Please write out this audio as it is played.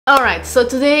Alright, so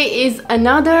today is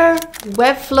another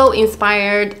Webflow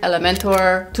inspired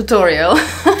Elementor tutorial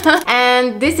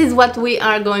and this is what we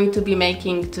are going to be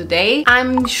making today.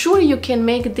 I'm sure you can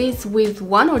make this with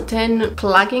 1 or 10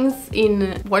 plugins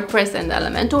in WordPress and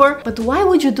Elementor, but why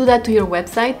would you do that to your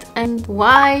website, and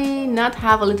why not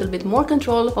have a little bit more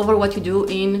control over what you do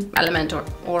in Elementor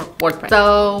or WordPress?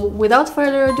 So without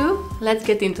further ado, let's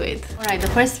get into it. Alright, the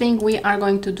first thing we are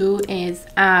going to do is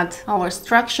add our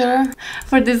structure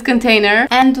for this container,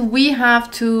 and we have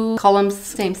 2 columns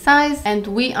same size, and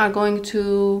we are going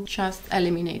to just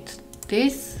eliminate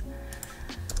this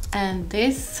and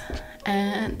this,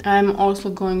 and I'm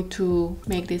also going to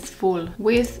make this full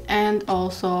width and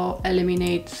also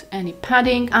eliminate any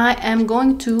padding. I am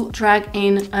going to drag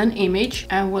in an image.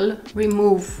 I will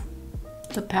remove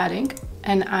the padding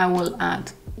and I will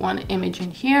add one image in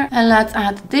here, and let's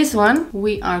add this one.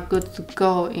 We are good to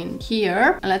go in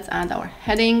here. Let's add our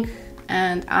heading,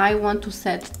 and I want to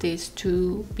set this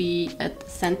to be at the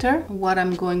center. What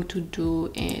I'm going to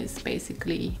do is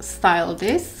basically style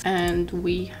this, and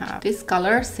we have this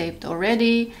color saved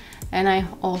already, and I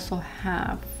also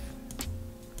have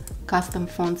custom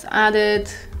fonts added.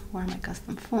 Where are my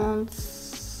custom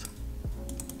fonts?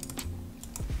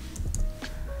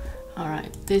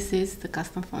 Alright, this is the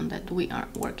custom font that we are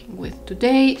working with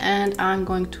today, and I'm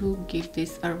going to give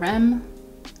this a rem,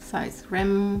 size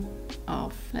rem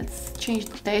of, let's change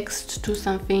the text to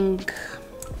something,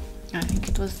 I think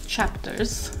it was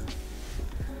chapters,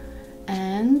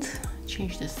 and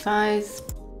change the size.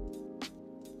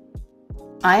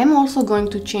 I am also going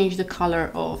to change the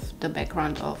color of the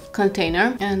background of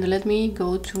container, and let me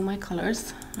go to my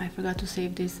colors. I forgot to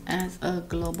save this as a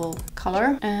global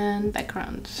color, and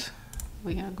background.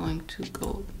 We are going to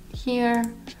go here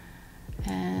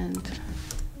and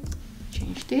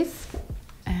change this,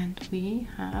 and we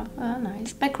have a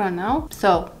nice background now.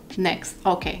 So next,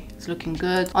 okay, it's looking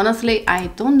good. Honestly, I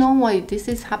don't know why this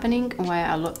is happening, why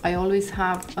I always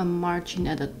have a margin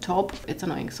at the top. It's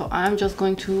annoying. So I'm just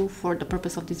going to, for the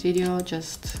purpose of this video,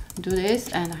 just do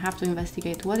this, and I have to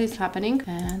investigate what is happening,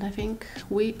 and I think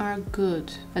we are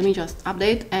good. Let me just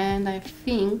update, and I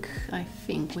think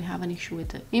we have an issue with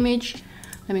the image.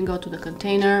 Let me go to the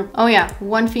container. Oh yeah,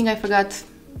 one thing I forgot,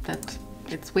 that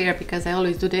it's weird because I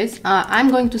always do this. I'm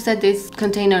going to set this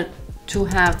container to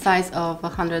have size of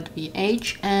 100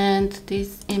 VH, and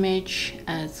this image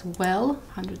as well,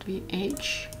 100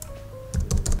 VH.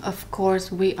 Of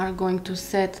course, we are going to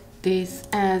set this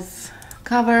as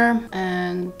cover,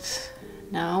 and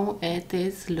now it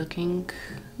is looking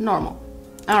normal.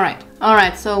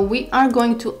 Alright, so we are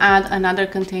going to add another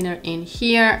container in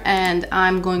here, and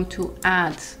I'm going to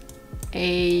add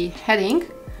a heading,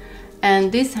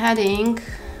 and this heading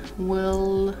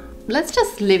will, let's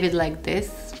just leave it like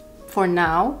this for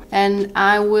now, and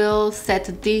I will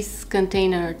set this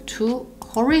container to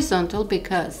horizontal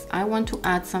because I want to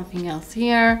add something else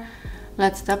here.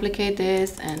 Let's duplicate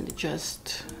this and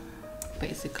just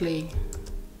basically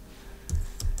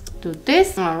do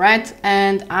this. Alright,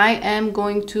 and I am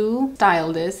going to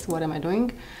style this. What am I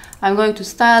doing? I'm going to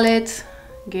style it,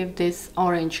 give this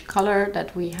orange color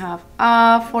that we have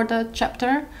for the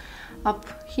chapter up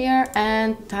here,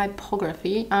 and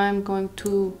typography. I'm going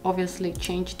to obviously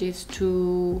change this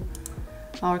to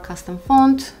our custom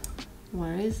font.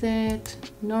 Where is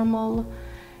it? Normal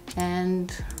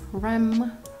and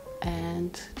rem,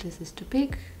 and this is too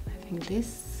big. I think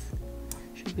this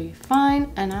should be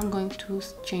fine, and I'm going to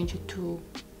change it to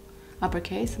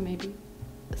uppercase, maybe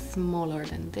smaller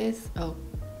than this. Oh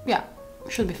yeah,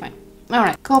 should be fine. All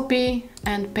right, copy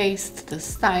and paste the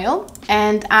style,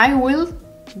 and I will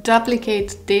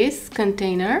duplicate this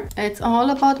container. It's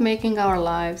all about making our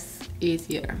lives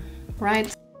easier,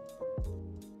 right?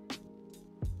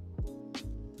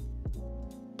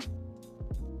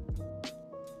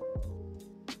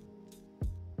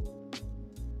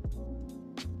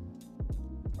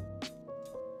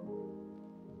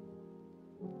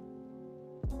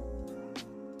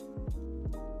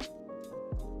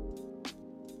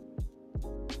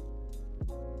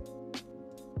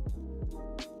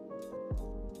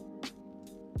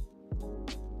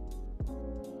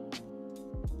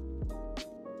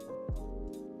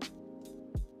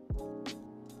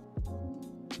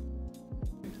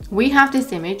 We have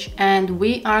this image, and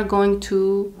we are going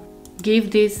to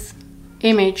give this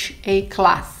image a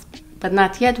class, but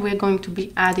not yet. We're going to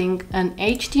be adding an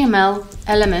HTML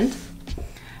element,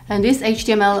 and this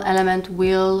HTML element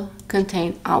will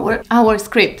contain our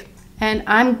script, and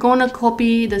I'm gonna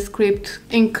copy the script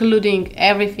including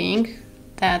everything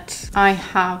that I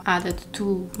have added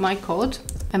to my code.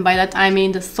 And by that I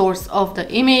mean the source of the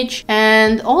image.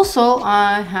 And also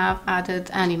I have added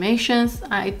animations.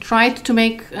 I tried to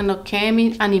make an okay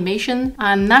animation.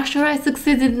 I'm not sure I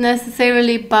succeeded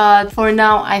necessarily, but for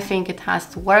now I think it has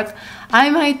to work. I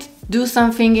might do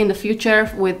something in the future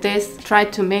with this, try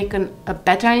to make a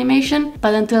better animation,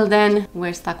 but until then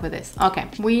we're stuck with this. Okay,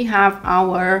 we have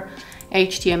our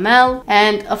HTML,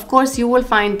 and of course you will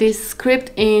find this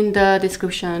script in the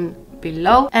description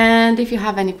below. And if you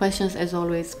have any questions, as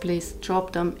always, please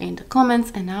drop them in the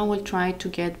comments and I will try to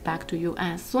get back to you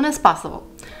as soon as possible.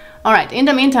 All right, in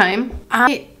the meantime,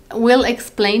 I will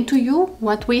explain to you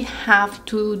what we have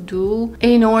to do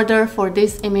in order for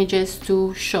these images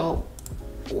to show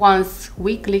once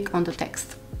we click on the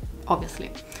text,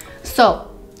 obviously.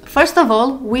 So first of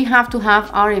all, we have to have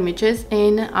our images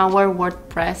in our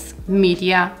WordPress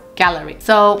media gallery.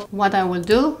 So what I will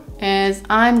do is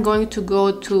I'm going to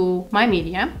go to my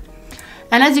media,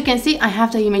 and as you can see I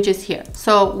have the images here.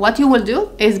 So what you will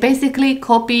do is basically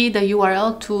copy the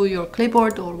URL to your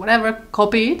clipboard or whatever,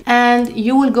 copy it, and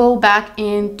you will go back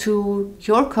into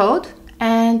your code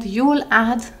and you will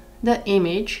add the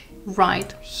image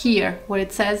right here where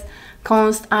it says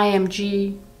const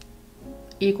img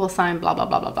 =, blah blah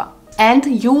blah blah blah.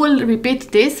 And you will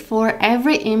repeat this for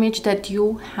every image that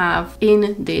you have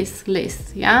in this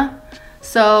list. Yeah,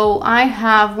 so I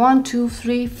have 1, 2,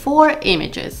 3, 4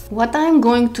 images. What I'm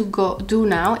going to do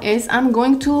now is I'm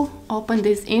going to open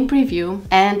this in preview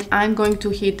and I'm going to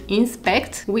hit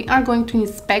inspect. We are going to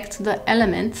inspect the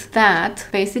element that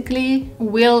basically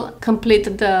will complete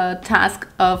the task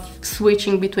of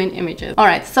switching between images. All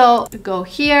right, so go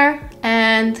here,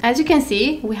 and as you can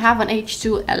see we have an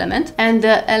h2 element and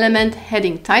the element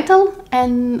heading title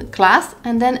and class,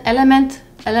 and then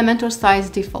Elementor size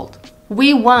default.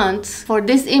 We want for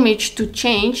this image to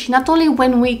change not only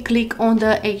when we click on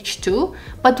the H2,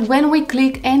 but when we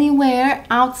click anywhere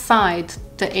outside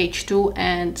the H2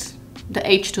 and the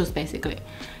H2s basically.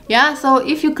 Yeah, so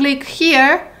if you click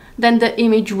here, then the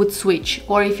image would switch,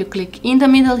 or if you click in the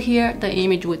middle here, the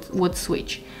image would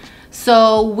switch.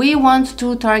 So we want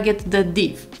to target the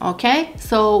div, okay?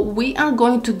 So we are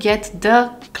going to get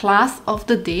the class of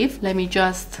the div. Let me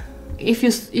just, if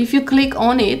you click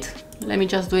on it, let me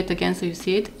just do it again so you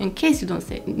see it, in case you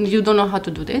don't know how to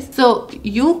do this. So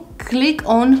you click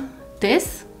on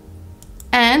this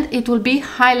and it will be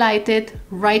highlighted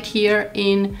right here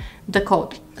in the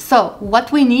code. So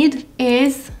what we need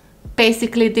is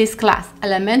basically this class,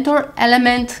 Elementor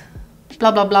element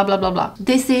blah blah blah blah blah blah.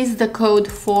 This is the code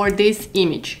for this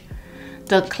image,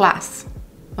 the class.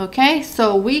 Okay,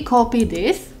 so we copy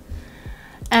this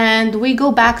and we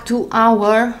go back to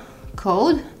our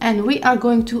code and we are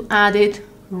going to add it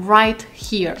right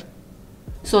here.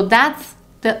 So that's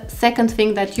the second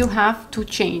thing that you have to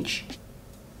change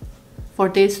for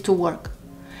this to work.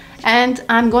 And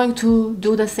I'm going to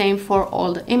do the same for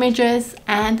all the images,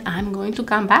 and I'm going to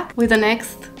come back with the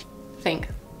next thing.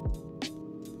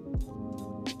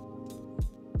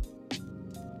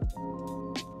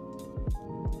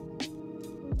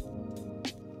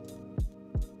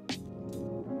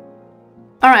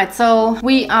 Alright, so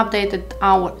we updated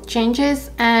our changes,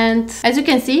 and as you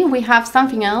can see we have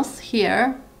something else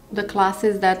here, the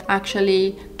classes that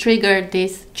actually trigger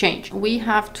this change. We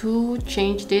have to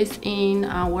change this in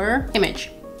our image.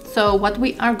 So what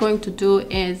we are going to do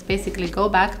is basically go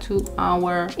back to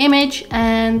our image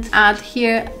and add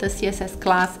here the CSS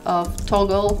class of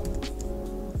toggle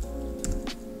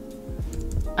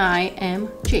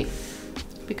img,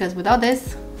 because without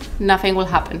this nothing will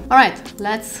happen. All right,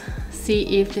 let's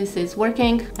see if this is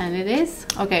working, and it is.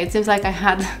 Okay, it seems like I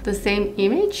had the same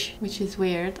image, which is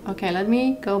weird. Okay, let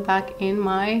me go back in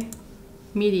my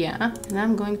media and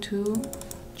I'm going to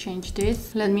change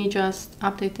this. Let me just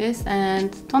update this,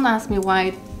 and don't ask me why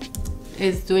it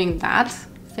is doing that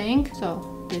thing.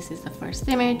 So this is the first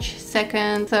image,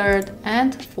 second, third,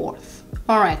 and fourth.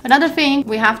 All right, another thing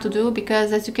we have to do,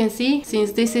 because as you can see,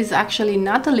 since this is actually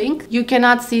not a link, you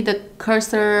cannot see the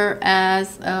cursor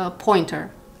as a pointer.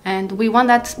 And we want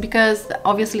that because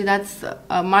obviously that's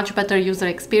a much better user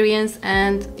experience,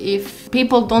 and if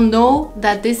people don't know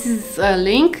that this is a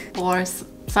link or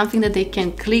something that they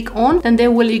can click on, then they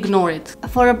will ignore it.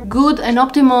 For a good and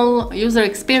optimal user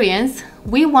experience,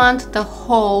 we want the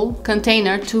whole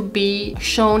container to be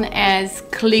shown as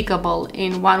clickable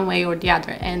in one way or the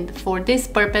other, and for this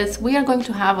purpose we are going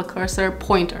to have a cursor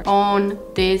pointer on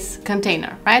this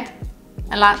container, right?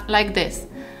 A lot like this.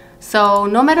 So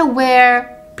no matter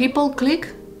where people click,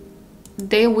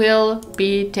 they will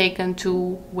be taken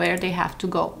to where they have to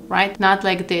go, right? Not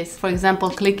like this. For example,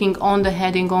 clicking on the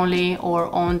heading only or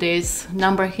on this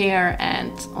number here,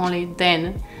 and only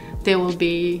then they will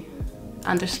be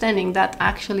understanding that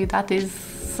actually that is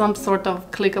some sort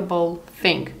of clickable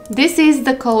thing. This is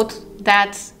the code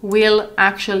that will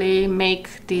actually make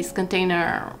this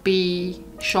container be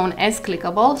shown as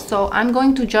clickable. So I'm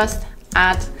going to just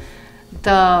add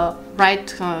the right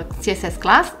CSS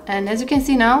class, and as you can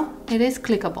see now it is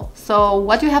clickable. So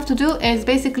what you have to do is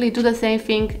basically do the same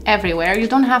thing everywhere. You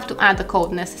don't have to add the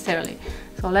code necessarily.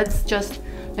 So let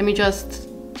me just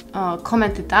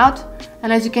comment it out,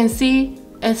 and as you can see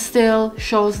it still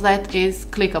shows that is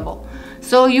clickable.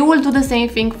 So you will do the same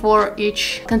thing for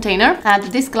each container. Add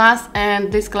this class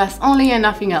and this class only and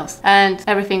nothing else, and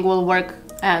everything will work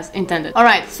as intended. All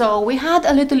right, so we had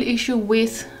a little issue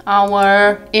with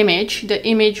our image. The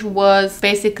image was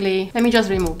basically, let me just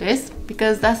remove this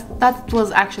because that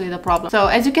was actually the problem. So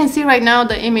as you can see right now,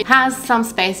 the image has some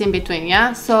space in between,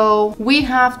 yeah? So we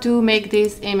have to make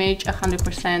this image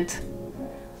 100%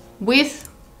 width,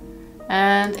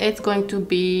 and it's going to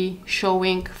be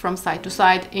showing from side to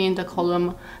side in the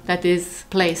column that is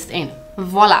placed in.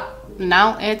 Voila!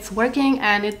 Now it's working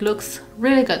and it looks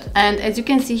really good. And as you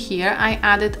can see here, I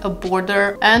added a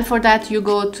border, and for that you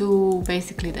go to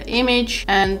basically the image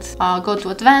and go to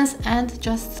advanced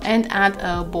and add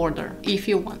a border if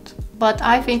you want. But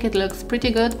I think it looks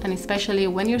pretty good, and especially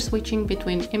when you're switching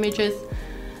between images,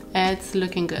 it's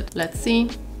looking good. Let's see.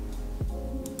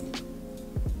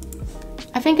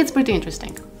 I think it's pretty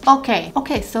interesting.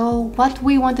 Okay, so what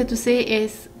we wanted to see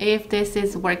is if this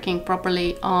is working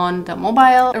properly on the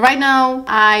mobile. Right now,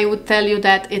 I would tell you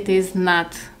that it is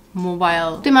not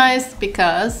mobile optimized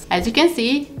because, as you can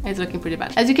see, it's looking pretty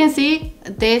bad. As you can see,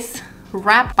 this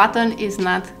wrap button is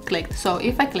not clicked. So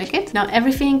if I click it, now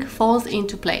everything falls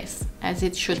into place as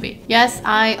it should be. Yes,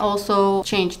 I also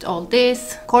changed all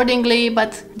this accordingly,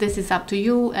 but this is up to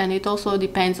you, and it also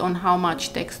depends on how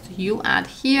much text you add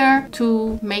here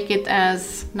to make it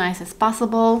as nice as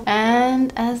possible,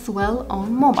 and as well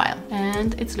on mobile.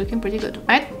 And it's looking pretty good,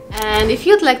 right? And if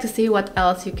you'd like to see what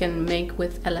else you can make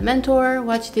with Elementor,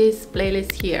 watch this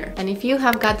playlist here. And if you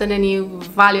have gotten any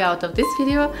value out of this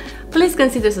video, please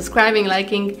consider subscribing,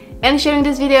 liking, and sharing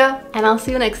this video, and I'll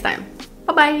see you next time.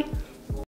 Bye bye!